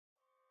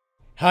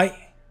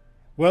Hi!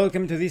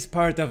 Welcome to this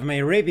part of my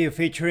review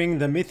featuring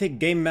the Mythic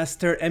Game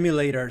Master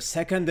Emulator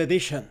 2nd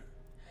edition.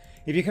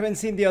 If you haven't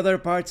seen the other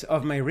parts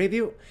of my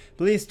review,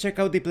 please check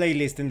out the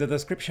playlist in the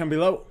description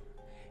below.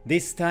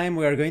 This time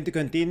we are going to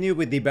continue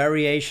with the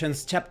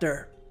Variations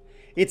chapter.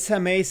 It's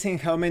amazing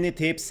how many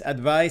tips,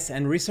 advice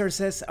and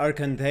resources are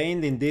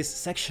contained in this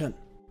section.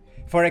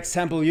 For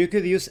example, you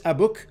could use a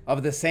book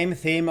of the same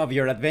theme of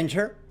your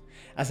adventure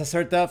as a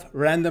sort of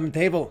random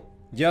table.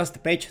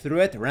 Just page through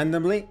it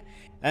randomly,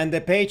 and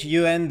the page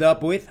you end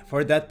up with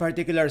for that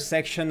particular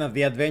section of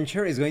the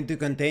adventure is going to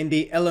contain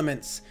the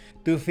elements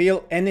to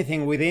fill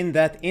anything within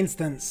that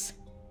instance.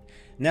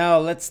 Now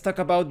let's talk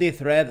about the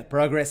thread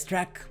progress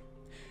track.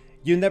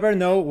 You never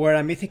know where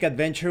a mythic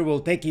adventure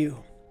will take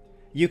you.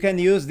 You can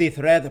use the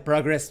thread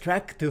progress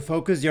track to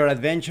focus your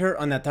adventure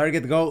on a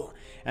target goal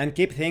and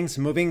keep things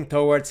moving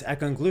towards a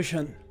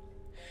conclusion.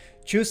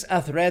 Choose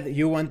a thread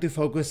you want to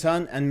focus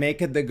on and make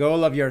it the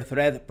goal of your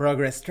thread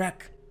progress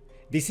track.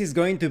 This is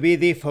going to be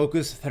the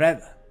focus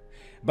thread.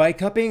 By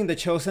copying the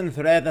chosen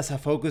thread as a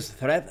focus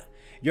thread,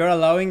 you're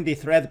allowing the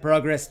thread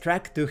progress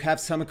track to have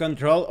some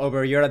control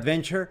over your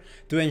adventure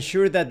to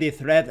ensure that the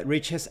thread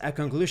reaches a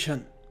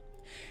conclusion.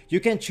 You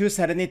can choose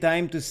at any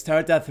time to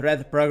start a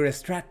thread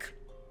progress track.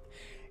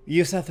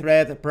 Use a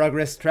thread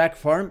progress track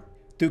form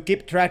to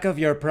keep track of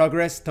your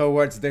progress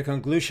towards the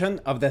conclusion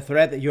of the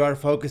thread you are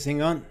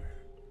focusing on.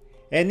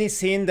 Any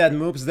scene that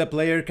moves the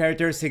player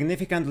character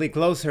significantly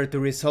closer to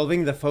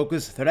resolving the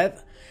focus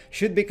thread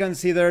should be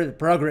considered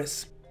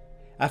progress.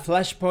 A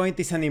flashpoint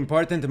is an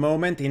important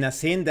moment in a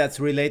scene that's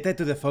related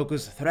to the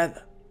focus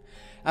thread.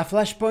 A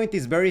flashpoint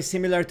is very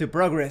similar to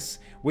progress,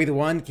 with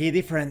one key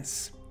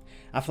difference.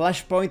 A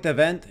flashpoint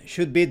event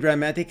should be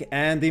dramatic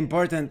and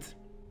important.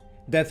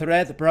 The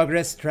thread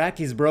progress track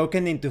is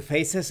broken into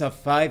phases of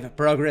 5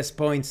 progress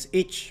points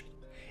each.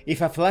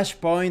 If a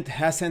flashpoint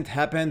hasn't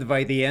happened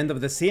by the end of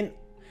the scene,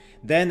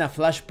 then a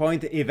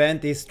flashpoint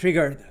event is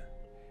triggered.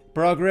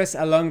 Progress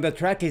along the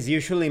track is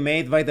usually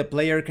made by the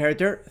player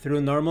character through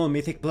normal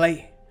mythic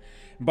play.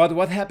 But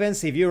what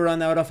happens if you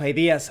run out of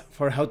ideas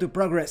for how to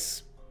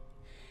progress?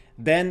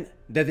 Then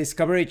the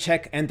discovery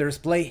check enters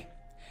play,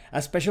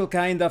 a special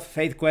kind of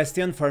fate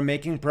question for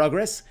making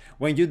progress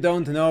when you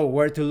don't know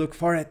where to look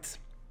for it.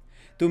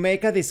 To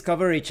make a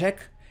discovery check,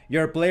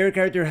 your player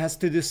character has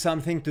to do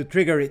something to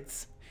trigger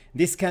it.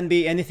 This can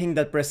be anything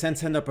that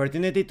presents an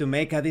opportunity to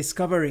make a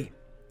discovery.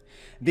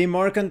 The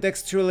more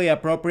contextually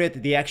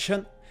appropriate the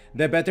action,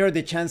 the better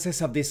the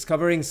chances of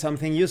discovering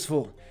something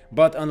useful,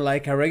 but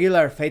unlike a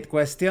regular fate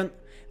question,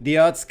 the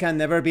odds can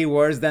never be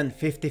worse than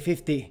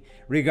 50-50,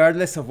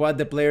 regardless of what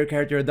the player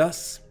character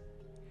does.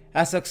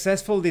 A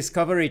successful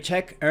discovery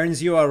check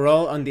earns you a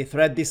role on the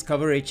thread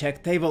discovery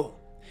check table.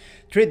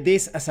 Treat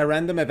this as a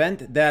random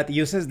event that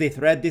uses the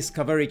thread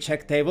discovery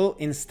check table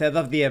instead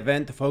of the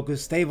event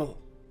focus table.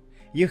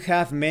 You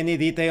have many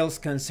details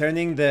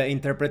concerning the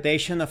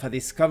interpretation of a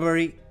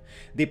discovery,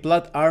 the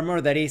plot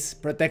armor that is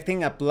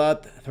protecting a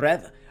plot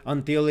thread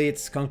until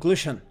its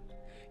conclusion.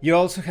 You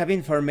also have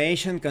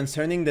information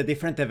concerning the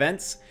different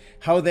events,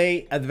 how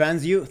they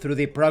advance you through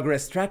the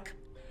progress track,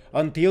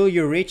 until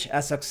you reach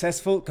a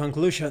successful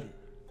conclusion.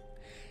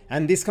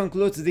 And this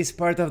concludes this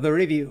part of the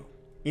review.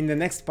 In the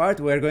next part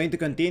we are going to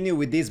continue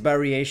with this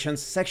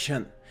variations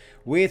section,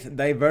 with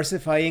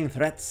diversifying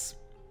threats.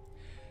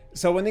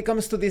 So when it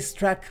comes to this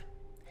track,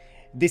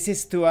 this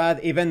is to add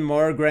even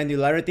more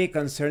granularity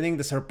concerning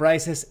the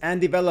surprises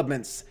and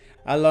developments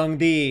along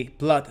the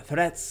plot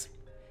threads.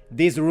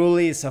 This rule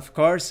is of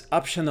course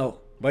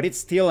optional, but it's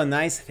still a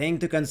nice thing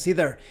to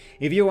consider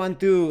if you want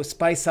to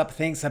spice up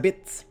things a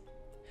bit.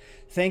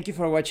 Thank you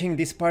for watching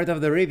this part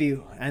of the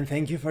review, and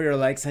thank you for your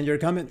likes and your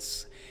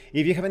comments.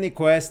 If you have any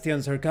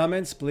questions or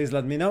comments, please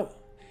let me know.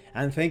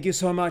 And thank you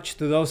so much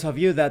to those of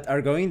you that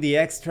are going the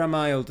extra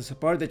mile to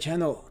support the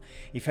channel.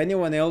 If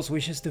anyone else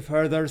wishes to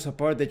further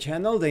support the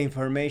channel, the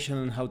information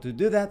on how to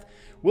do that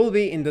will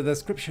be in the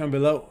description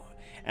below.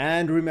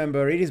 And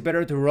remember, it is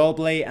better to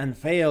roleplay and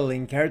fail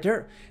in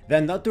character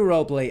than not to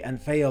roleplay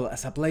and fail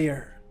as a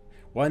player.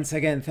 Once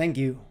again, thank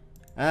you,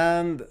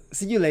 and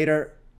see you later.